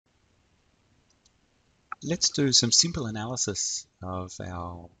Let's do some simple analysis of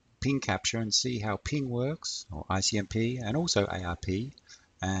our ping capture and see how ping works, or ICMP, and also ARP,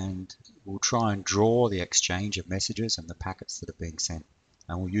 and we'll try and draw the exchange of messages and the packets that are being sent.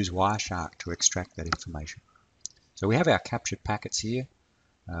 And we'll use Wireshark to extract that information. So we have our captured packets here,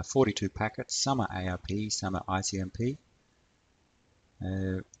 42 packets. Some are ARP, some are ICMP.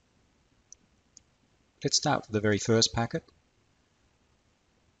 Let's start with the very first packet.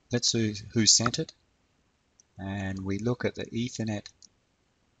 Let's see who sent it. And we look at the Ethernet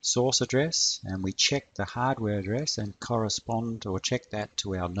source address and we check the hardware address and correspond or check that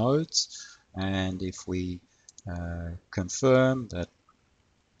to our nodes. And if we confirm that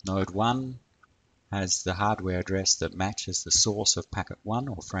node 1 has the hardware address that matches the source of packet 1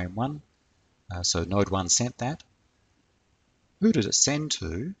 or frame 1, so node 1 sent that. Who does it send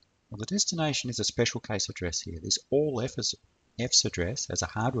to? Well, the destination is a special case address here. This all F's address as a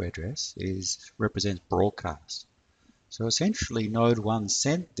hardware address represents broadcast. So essentially node 1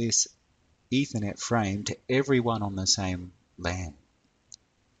 sent this Ethernet frame to everyone on the same LAN.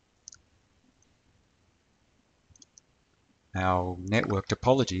 Our network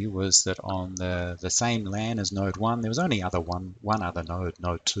topology was that on the same LAN as node 1, there was only one other node,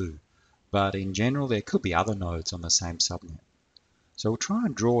 node 2. But in general, there could be other nodes on the same subnet. So we'll try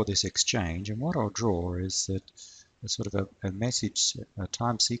and draw this exchange, and what I'll draw is that a sort of a message, a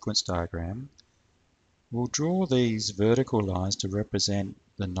time sequence diagram. We'll draw these vertical lines to represent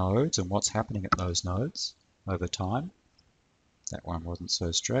the nodes and what's happening at those nodes over time. That one wasn't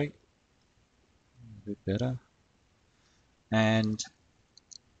so straight. A bit better. And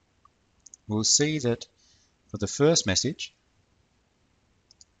we'll see that for the first message,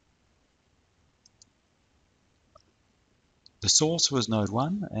 the source was node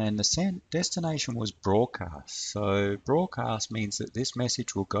 1 and the destination was broadcast. So broadcast means that this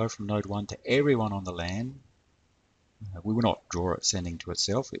message will go from node 1 to everyone on the LAN. We will not draw it sending to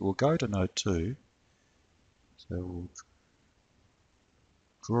itself. It will go to node 2. So we'll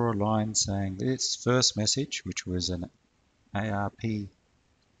draw a line saying this first message, which was an ARP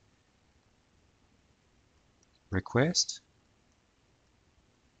request,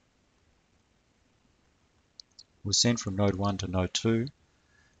 was sent from node 1 to node 2.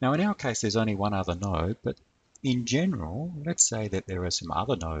 Now in our case there's only one other node, but in general, let's say that there are some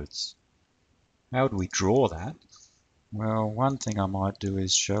other nodes. How do we draw that? Well, one thing I might do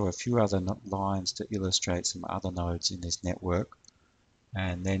is show a few other lines to illustrate some other nodes in this network,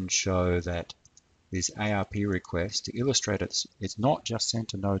 and then show that this ARP request, to illustrate it's not just sent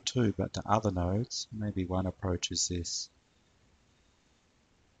to node 2 but to other nodes. Maybe one approach is this,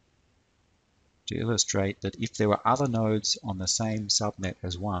 to illustrate that if there were other nodes on the same subnet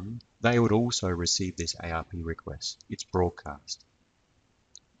as one, they would also receive this ARP request. It's broadcast.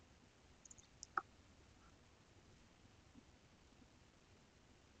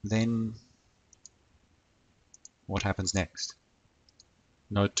 Then what happens next?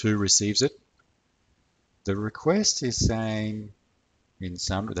 Node 2 receives it. The request is saying,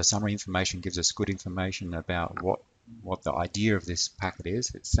 the summary information gives us good information about what the idea of this packet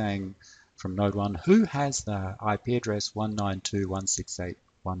is. It's saying from node 1, who has the IP address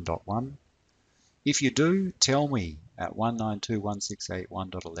 192.168.1.1? If you do, tell me at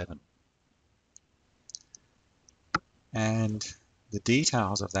 192.168.1.11. And the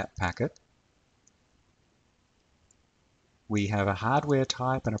details of that packet, we have a hardware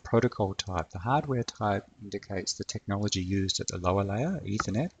type and a protocol type. The hardware type indicates the technology used at the lower layer,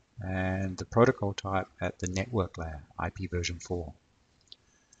 Ethernet, and the protocol type at the network layer, IP version 4.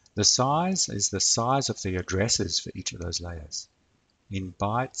 The size is the size of the addresses for each of those layers. In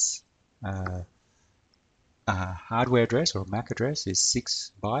bytes, a hardware address or a MAC address is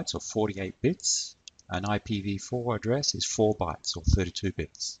 6 bytes or 48 bits. An IPv4 address is 4 bytes or 32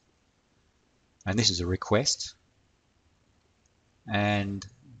 bits. And this is a request. And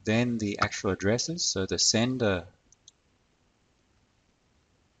then the actual addresses, so the sender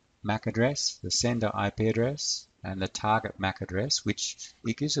MAC address, the sender IP address, and the target MAC address, which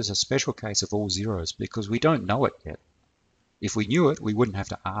it gives us a special case of all zeros because we don't know it yet. If we knew it, we wouldn't have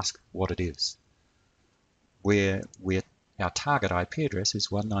to ask what it is. Our target IP address is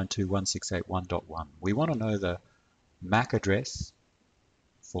 192.168.1.1. We want to know the MAC address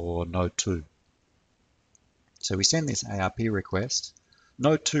for node 2. So we send this ARP request.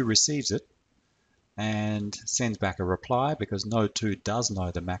 Node 2 receives it and sends back a reply because node 2 does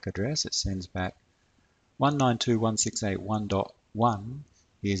know the MAC address. It sends back 192.168.1.1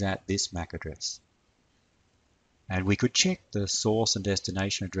 is at this MAC address. And we could check the source and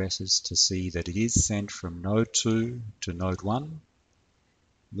destination addresses to see that it is sent from node 2 to node 1.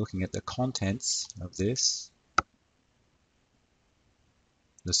 looking at the contents of this,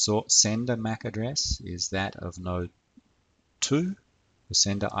 the sender MAC address is that of node 2. The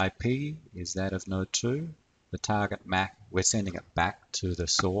sender IP is that of node 2. The target MAC, we're sending it back to the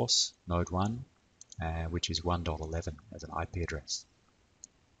source, node 1, which is 1.11 as an IP address.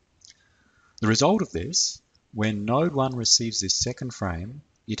 The result of this, when node 1 receives this second frame,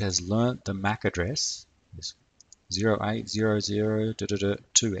 it has learnt the MAC address, this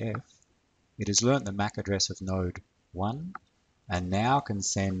 0800.2F. It has learnt the MAC address of node 1 and now can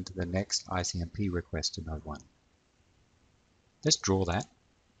send the next ICMP request to node 1. Let's draw that.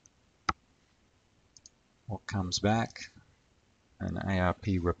 What comes back? An ARP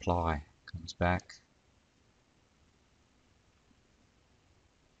reply comes back.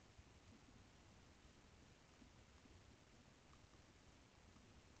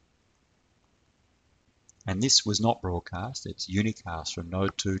 And this was not broadcast, it's unicast from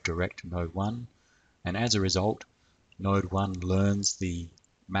node 2 direct to node 1. And as a result, node 1 learns the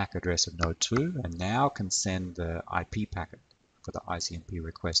MAC address of node 2 and now can send the IP packet for the ICMP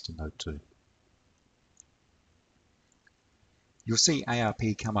request to node 2. You'll see ARP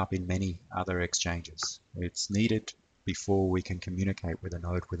come up in many other exchanges. It's needed before we can communicate with a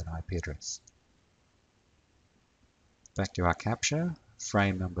node with an IP address. Back to our capture,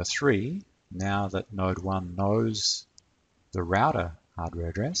 frame number 3. Now that node 1 knows the router hardware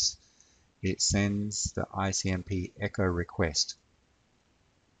address, it sends the ICMP echo request.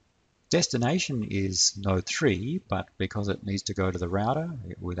 Destination is node 3, but because it needs to go to the router,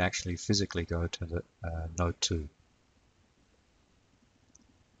 it would actually physically go to the node 2.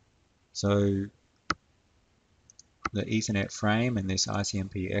 So the Ethernet frame and this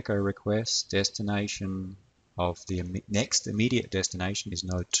ICMP echo request, destination of the next immediate destination is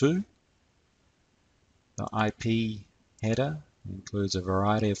node 2. The IP header includes a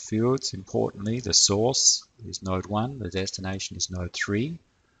variety of fields. Importantly, the source is node 1, the destination is node 3.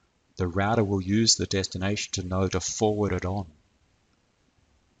 The router will use the destination to know to forward it on.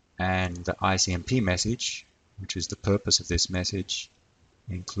 And the ICMP message, which is the purpose of this message,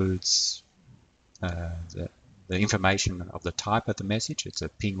 includes the information of the type of the message. It's a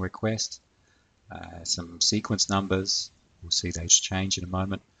ping request, some sequence numbers, we'll see those change in a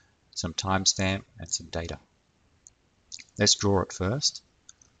moment, some timestamp and some data. Let's draw it first.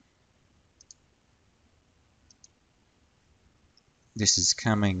 This is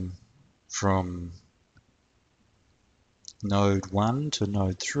coming from node 1 to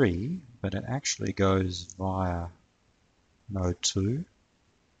node 3, but it actually goes via node 2.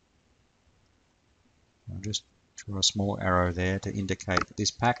 I'll just draw a small arrow there to indicate that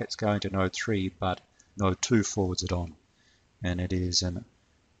this packet's going to node 3, but node 2 forwards it on. And it is an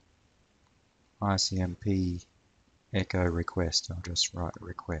ICMP echo request. I'll just write a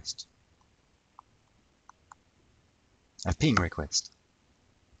request. A ping request.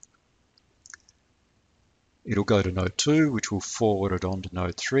 It'll go to node 2, which will forward it on to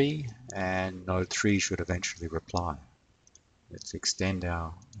node 3, and node 3 should eventually reply. Let's extend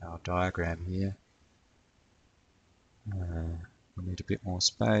our diagram here. We need a bit more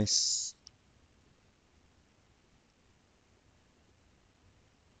space.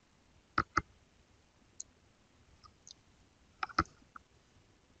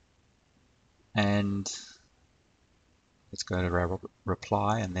 And let's go to our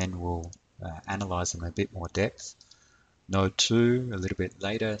reply, and then we'll analyze them in a bit more depth. Node 2, a little bit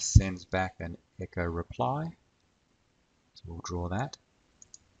later, sends back an echo reply. So we'll draw that.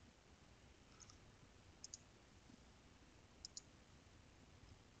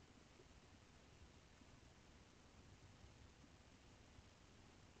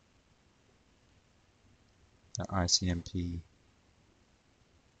 The ICMP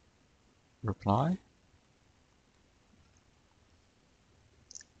reply.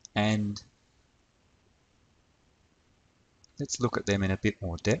 And let's look at them in a bit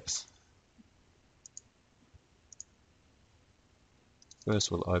more depth.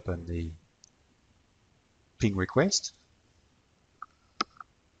 First, we'll open the ping request.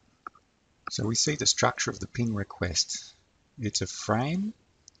 So we see the structure of the ping request. It's a frame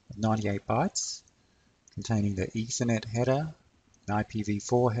of 98 bytes containing the Ethernet header, an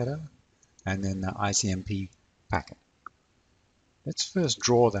IPv4 header, and then the ICMP packet. Let's first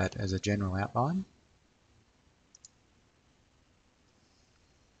draw that as a general outline.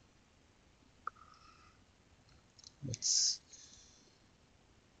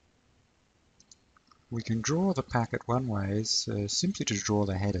 We can draw the packet one way is simply to draw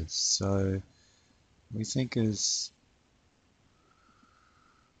the headers. So we think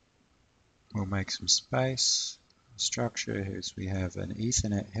we'll make some space structure is we have an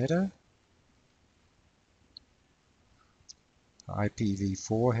Ethernet header,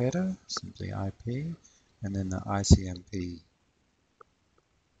 IPv4 header, simply IP, and then the ICMP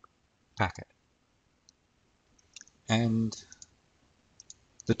packet. And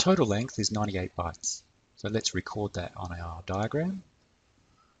the total length is 98 bytes. So let's record that on our diagram.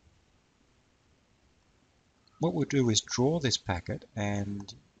 What we'll do is draw this packet,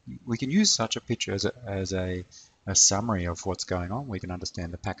 and we can use such a picture as a summary of what's going on. We can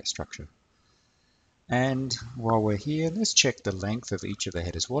understand the packet structure. And while we're here, let's check the length of each of the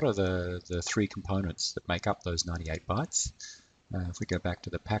headers. What are the three components that make up those 98 bytes? If we go back to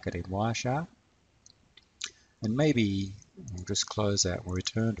the packet in Wireshark, and maybe we'll just close out and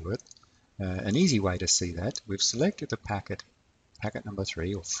return to it. An easy way to see that, we've selected the packet number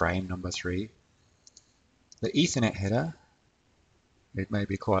 3 or frame number 3. The Ethernet header, it may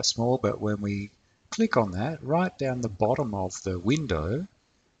be quite small, but when we click on that, right down the bottom of the window,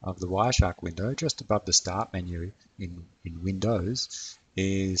 of the Wireshark window, just above the Start menu in Windows,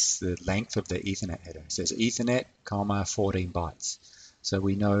 is the length of the Ethernet header. It says Ethernet, 14 bytes. So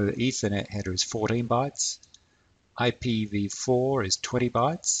we know Ethernet header is 14 bytes, IPv4 is 20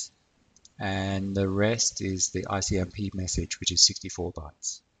 bytes, and the rest is the ICMP message, which is 64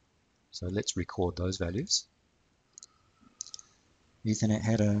 bytes. So let's record those values. Ethernet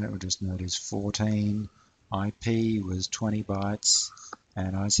header, we'll just note, is 14, IP was 20 bytes,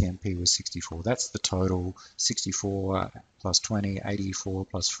 and ICMP was 64. That's the total. 64 plus 20, 84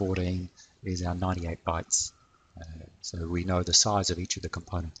 plus 14 is our 98 bytes. So we know the size of each of the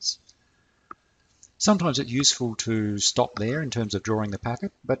components. Sometimes it's useful to stop there in terms of drawing the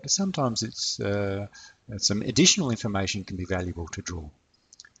packet, but sometimes it's some additional information can be valuable to draw.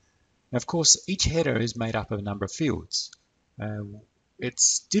 Now, of course, each header is made up of a number of fields.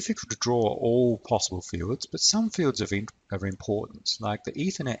 It's difficult to draw all possible fields, but some fields of importance, like the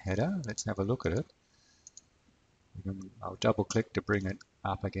Ethernet header. Let's have a look at it. I'll double click to bring it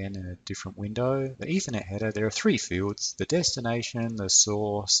up again in a different window. The Ethernet header, there are three fields: the destination, the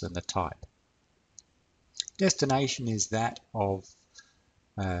source, and the type. Destination is that of,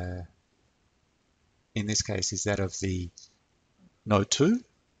 in this case, is that of the node 2,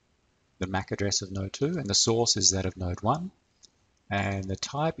 the MAC address of node 2, and the source is that of node 1. And the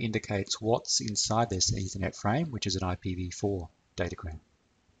type indicates what's inside this Ethernet frame, which is an IPv4 datagram.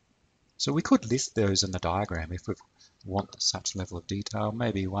 So we could list those in the diagram if we want such level of detail.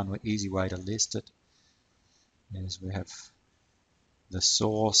 Maybe one easy way to list it is we have the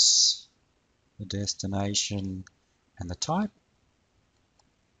source, the destination, and the type.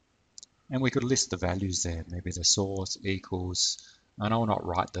 And we could list the values there. Maybe the source equals, and I will not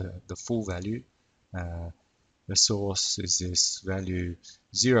write the full value. The source is this value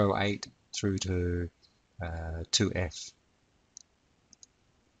 08 through to 2F.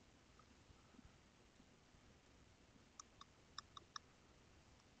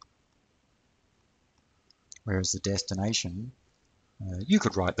 Whereas the destination, you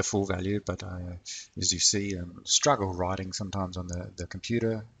could write the full value, but as you see, struggle writing sometimes on the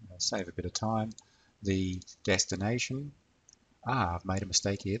computer, save a bit of time. The destination, I've made a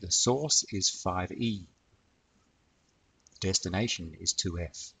mistake here. The source is 5E. Destination is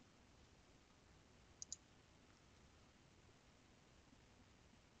 2F.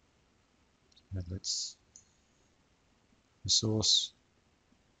 And let's, the source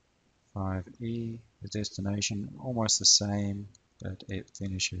 5E, the destination almost the same, but it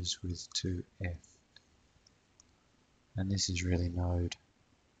finishes with 2F. And this is really node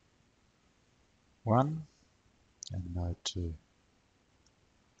 1 and node 2,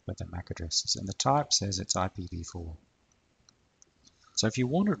 but the MAC addresses. And the type says it's IPv4. So if you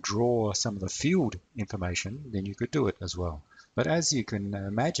want to draw some of the field information, then you could do it as well. But as you can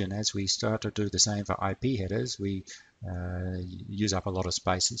imagine, as we start to do the same for IP headers, we use up a lot of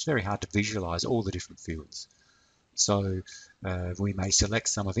space. It's very hard to visualize all the different fields. So we may select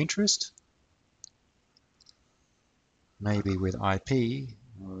some of interest. Maybe with IP,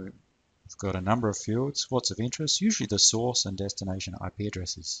 we've got a number of fields. What's of interest? Usually the source and destination IP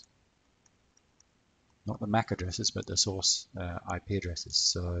addresses. Not the MAC addresses, but the source IP addresses.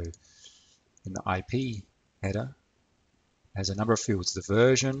 So in the IP header has a number of fields: the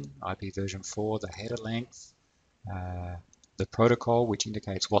version, IP version 4, the header length, the protocol, which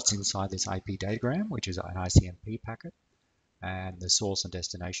indicates what's inside this IP datagram, which is an ICMP packet, and the source and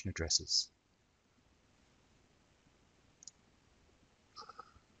destination addresses.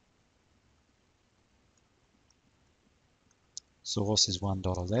 Source is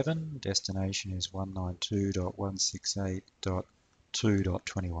 1.11, destination is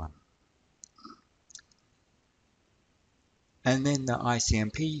 192.168.2.21. And then the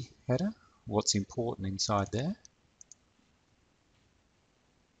ICMP header, what's important inside there.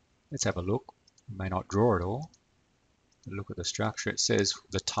 Let's have a look. We may not draw it all. Look at the structure. It says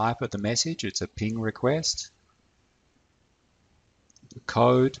the type of the message. It's a ping request. The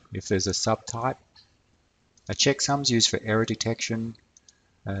code, if there's a subtype. A checksum's used for error detection.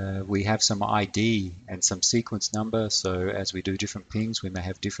 We have some ID and some sequence number. So as we do different pings, we may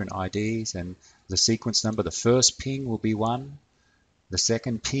have different IDs. And the sequence number, the first ping will be 1. The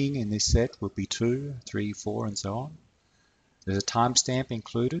second ping in this set will be 2, 3, 4, and so on. There's a timestamp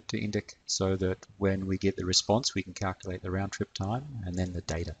included to indicate so that when we get the response, we can calculate the round trip time, and then the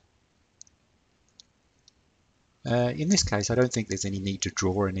data. In this case, I don't think there's any need to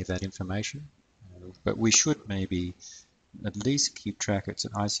draw any of that information, but we should maybe at least keep track. It's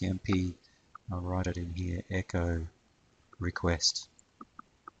an ICMP. I'll write it in here, echo request.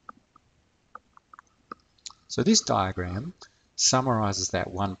 So this diagram summarizes that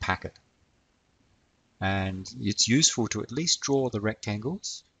one packet. And it's useful to at least draw the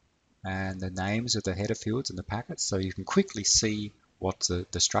rectangles and the names of the header fields in the packets so you can quickly see what's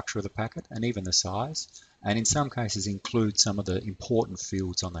the structure of the packet and even the size, and in some cases include some of the important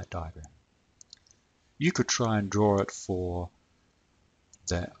fields on that diagram. You could try and draw it for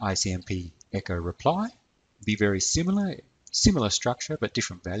the ICMP echo reply, be very similar structure but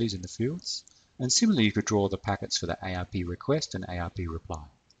different values in the fields, and similarly you could draw the packets for the ARP request and ARP reply.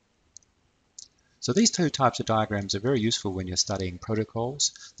 So these two types of diagrams are very useful when you're studying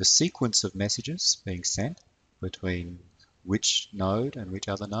protocols, the sequence of messages being sent between which node and which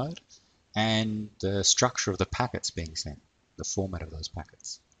other node, and the structure of the packets being sent, the format of those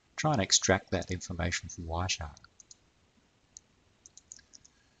packets. Try and extract that information from Wireshark.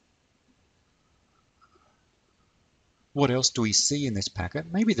 What else do we see in this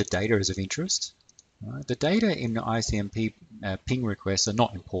packet? Maybe the data is of interest. The data in the ICMP ping requests are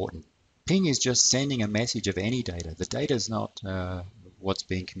not important. Ping is just sending a message of any data. The data is not what's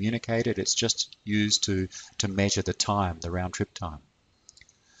being communicated. It's just used to measure the time, the round trip time.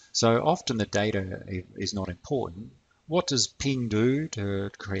 So often the data is not important. What does ping do to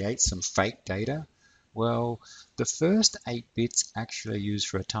create some fake data? Well, the first 8 bits actually are used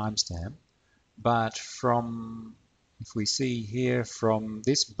for a timestamp, but if we see here from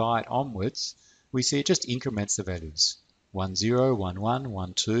this byte onwards, we see it just increments the values. 10,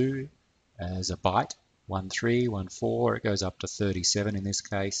 11, 12 as a byte, 13, 14, it goes up to 37 in this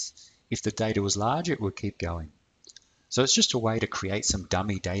case. If the data was larger, it would keep going. So it's just a way to create some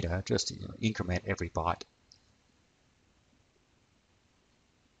dummy data, just to increment every byte.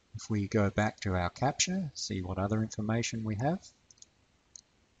 If we go back to our capture, see what other information we have.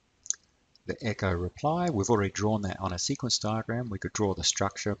 The echo reply, we've already drawn that on a sequence diagram. We could draw the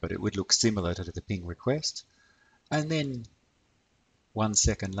structure, but it would look similar to the ping request. And then 1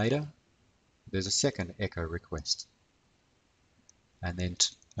 second later, there's a second echo request. And then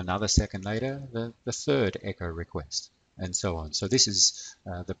another second later, the third echo request, and so on. So this is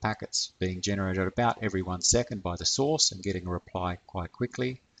the packets being generated about every 1 second by the source and getting a reply quite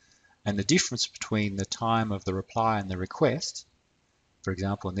quickly. And the difference between the time of the reply and the request, for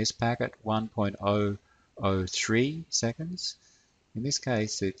example, in this packet, 1.003 seconds. In this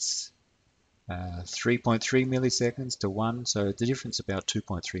case, it's 3.3 milliseconds to 1, so the difference is about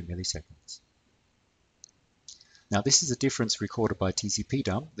 2.3 milliseconds. Now this is a difference recorded by TCP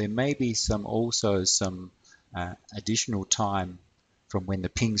dump. There may be also some additional time from when the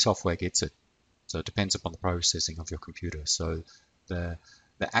ping software gets it. So it depends upon the processing of your computer. So the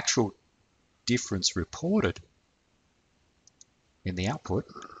actual difference reported in the output,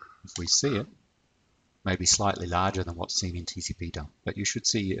 if we see it, may be slightly larger than what's seen in TCP dump, but you should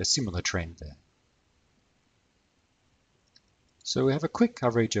see a similar trend there. So we have a quick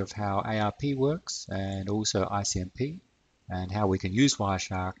coverage of how ARP works and also ICMP, and how we can use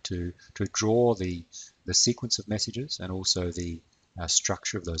Wireshark to draw the sequence of messages and also the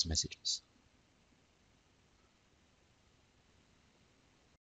structure of those messages.